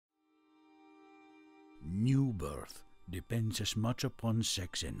birth depends as much upon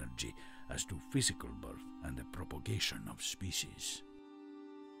sex energy as do physical birth and the propagation of species.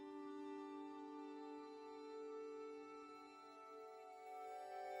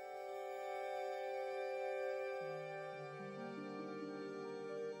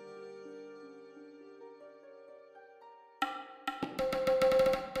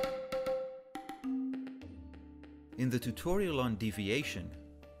 In the tutorial on deviation,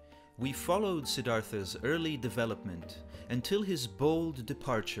 we followed Siddhartha's early development until his bold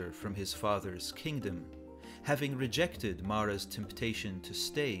departure from his father's kingdom, having rejected Mara's temptation to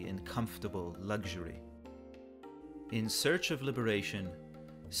stay in comfortable luxury. In search of liberation,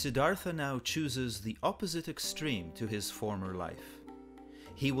 Siddhartha now chooses the opposite extreme to his former life.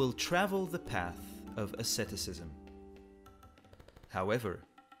 He will travel the path of asceticism. However,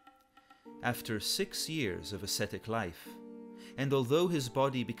 after 6 years of ascetic life, and although his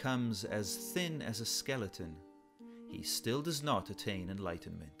body becomes as thin as a skeleton, he still does not attain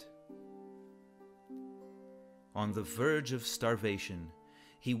enlightenment. On the verge of starvation,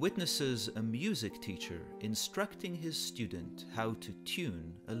 he witnesses a music teacher instructing his student how to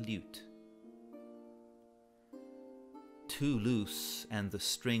tune a lute. "Too loose and the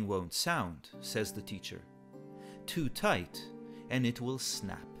string won't sound," says the teacher. "Too tight and it will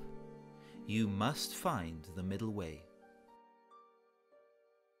snap. You must find the middle way."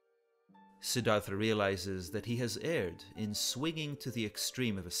 Siddhartha realizes that he has erred in swinging to the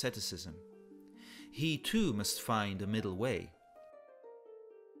extreme of asceticism. He too must find a middle way.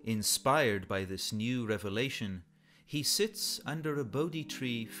 Inspired by this new revelation, he sits under a Bodhi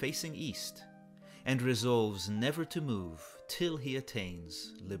tree facing east and resolves never to move till he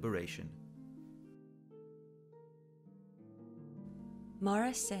attains liberation.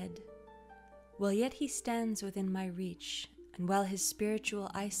 Mara said, "While yet he stands within my reach, and while his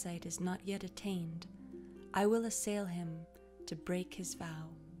spiritual eyesight is not yet attained, I will assail him to break his vow."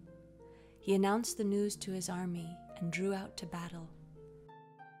 He announced the news to his army and drew out to battle.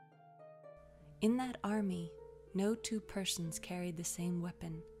 In that army, no two persons carried the same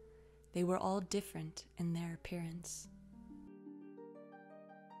weapon. They were all different in their appearance.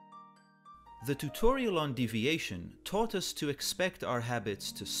 The tutorial on deviation taught us to expect our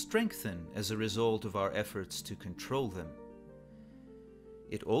habits to strengthen as a result of our efforts to control them.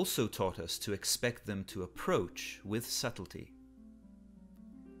 It also taught us to expect them to approach with subtlety.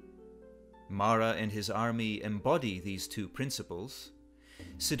 Mara and his army embody these two principles.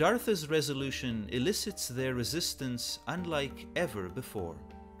 Siddhartha's resolution elicits their resistance unlike ever before.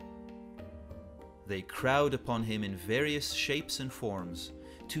 They crowd upon him in various shapes and forms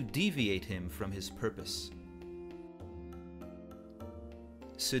to deviate him from his purpose.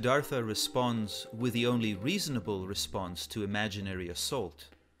 Siddhartha responds with the only reasonable response to imaginary assault.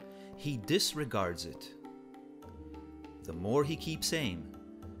 He disregards it. The more he keeps aim,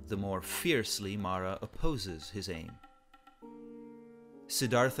 the more fiercely Mara opposes his aim.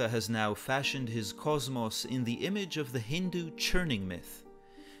 Siddhartha has now fashioned his cosmos in the image of the Hindu churning myth,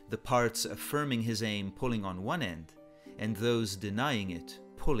 the parts affirming his aim pulling on one end, and those denying it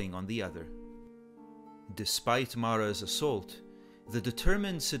pulling on the other. Despite Mara's assault, the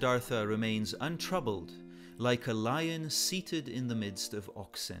determined Siddhartha remains untroubled, like a lion seated in the midst of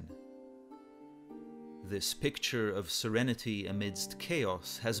oxen. This picture of serenity amidst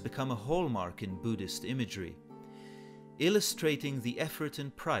chaos has become a hallmark in Buddhist imagery, illustrating the effort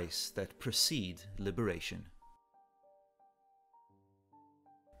and price that precede liberation.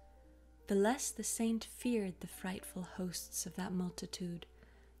 The less the saint feared the frightful hosts of that multitude,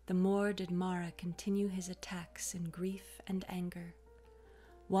 the more did Mara continue his attacks in grief and anger.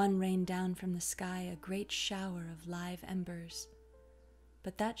 One rained down from the sky a great shower of live embers,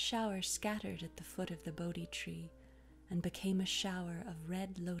 but that shower scattered at the foot of the Bodhi tree and became a shower of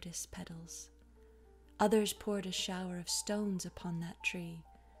red lotus petals. Others poured a shower of stones upon that tree,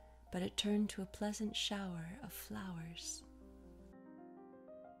 but it turned to a pleasant shower of flowers.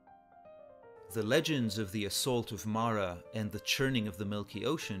 The legends of the assault of Mara and the churning of the Milky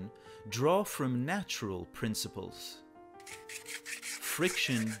Ocean draw from natural principles.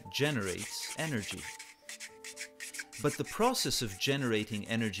 Friction generates energy. But the process of generating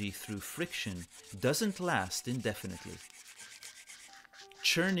energy through friction doesn't last indefinitely.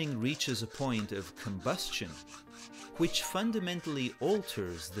 Churning reaches a point of combustion, which fundamentally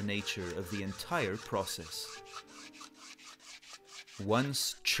alters the nature of the entire process.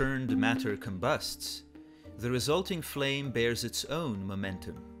 Once churned matter combusts, the resulting flame bears its own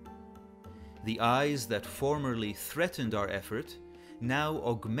momentum. The eyes that formerly threatened our effort now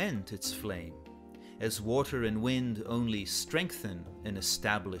augment its flame, as water and wind only strengthen an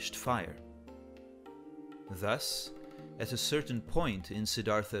established fire. Thus, at a certain point in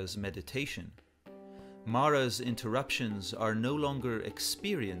Siddhartha's meditation, Mara's interruptions are no longer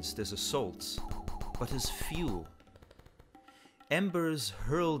experienced as assaults, but as fuel. Embers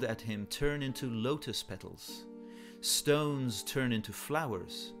hurled at him turn into lotus petals. Stones turn into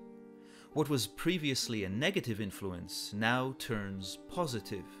flowers. What was previously a negative influence now turns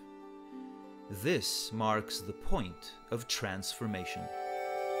positive. This marks the point of transformation.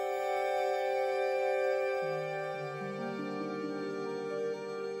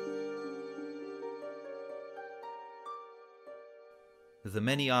 The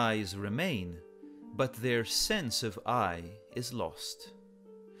many eyes remain, but their sense of I is lost.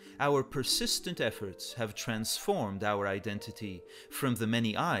 Our persistent efforts have transformed our identity from the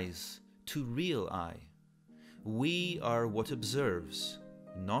many eyes to real I. We are what observes,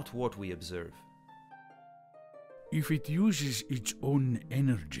 not what we observe. If it uses its own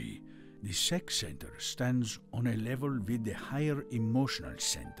energy, the sex center stands on a level with the higher emotional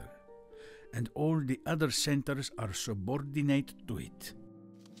center, and all the other centers are subordinate to it.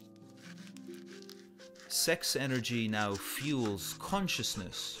 Sex energy now fuels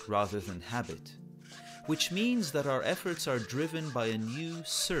consciousness rather than habit, which means that our efforts are driven by a new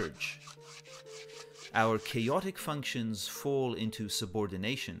surge. Our chaotic functions fall into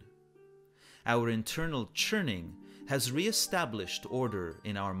subordination. Our internal churning has re-established order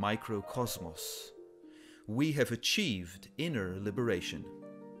in our microcosmos. We have achieved inner liberation.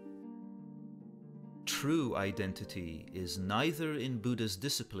 True identity is neither in Buddha's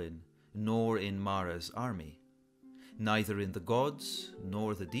discipline nor in Mara's army, neither in the gods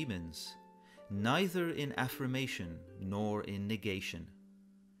nor the demons, neither in affirmation nor in negation.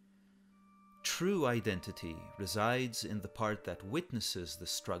 True identity resides in the part that witnesses the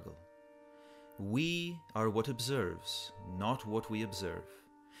struggle. We are what observes, not what we observe,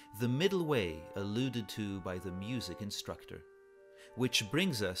 the middle way alluded to by the music instructor, which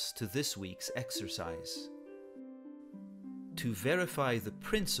brings us to this week's exercise. To verify the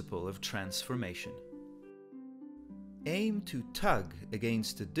principle of transformation. Aim to tug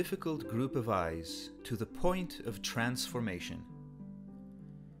against a difficult group of eyes to the point of transformation.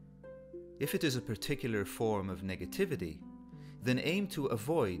 If it is a particular form of negativity, then aim to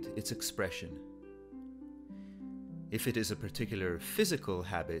avoid its expression. If it is a particular physical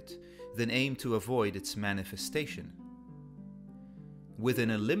habit, then aim to avoid its manifestation.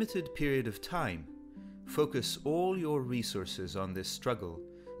 Within a limited period of time, focus all your resources on this struggle,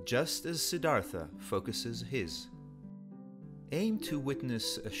 just as Siddhartha focuses his. Aim to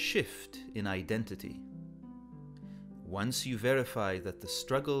witness a shift in identity. Once you verify that the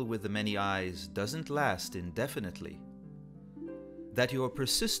struggle with the many eyes doesn't last indefinitely, that your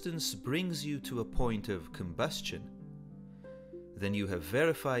persistence brings you to a point of combustion, then you have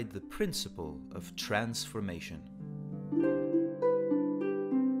verified the principle of transformation.